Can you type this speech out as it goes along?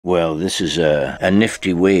Well, this is a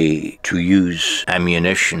nifty way to use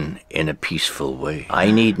ammunition in a peaceful way. I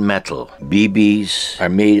need metal. BBs are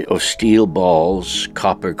made of steel balls,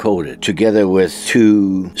 copper coated, together with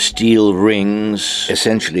 2 steel rings.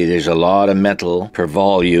 Essentially, there's a lot of metal per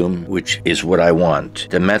volume, which is what I want.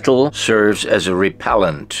 The metal serves as a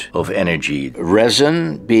repellent of energy.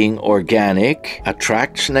 Resin, being organic,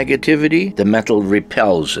 attracts negativity. The metal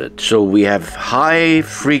repels it. So we have high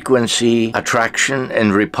frequency attraction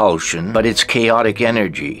and repulsion, but it's chaotic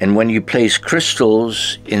energy. And when you place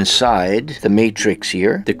crystals inside the matrix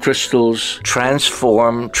here, the crystals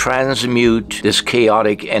transform, transmute this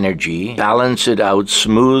chaotic energy, balance it out,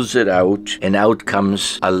 smooths it out, and out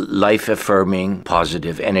comes a life-affirming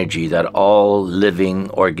positive energy that all living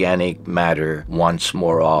organic matter wants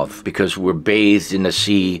more of, because we're bathed in a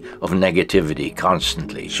sea of negativity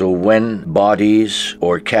constantly. So when bodies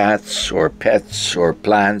or cats or pets or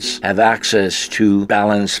plants have access to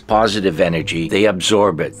balanced positive energy, they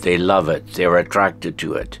absorb it, they love it, they're attracted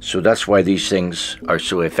to it. So that's why these things are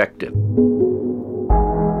so effective.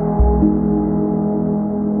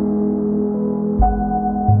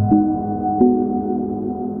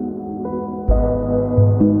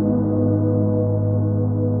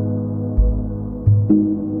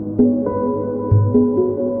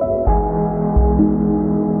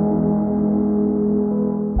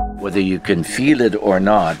 Whether you can feel it or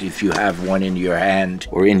not, if you have one in your hand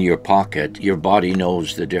or in your pocket, your body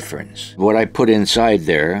knows the difference. What I put inside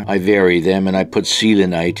there, I vary them, and I put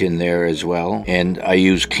selenite in there as well. And I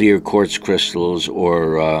use clear quartz crystals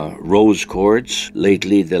or rose quartz.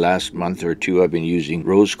 Lately, the last month or two, I've been using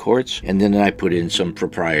rose quartz. And then I put in some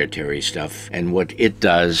proprietary stuff. And what it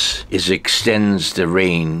does is extends the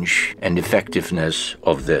range and effectiveness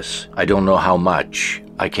of this. I don't know how much.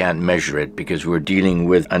 I can't measure it because we're dealing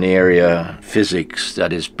with an area physics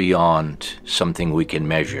that is beyond something we can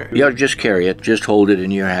measure. Yeah, just carry it. Just hold it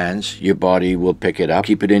in your hands. Your body will pick it up.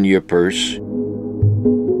 Keep it in your purse.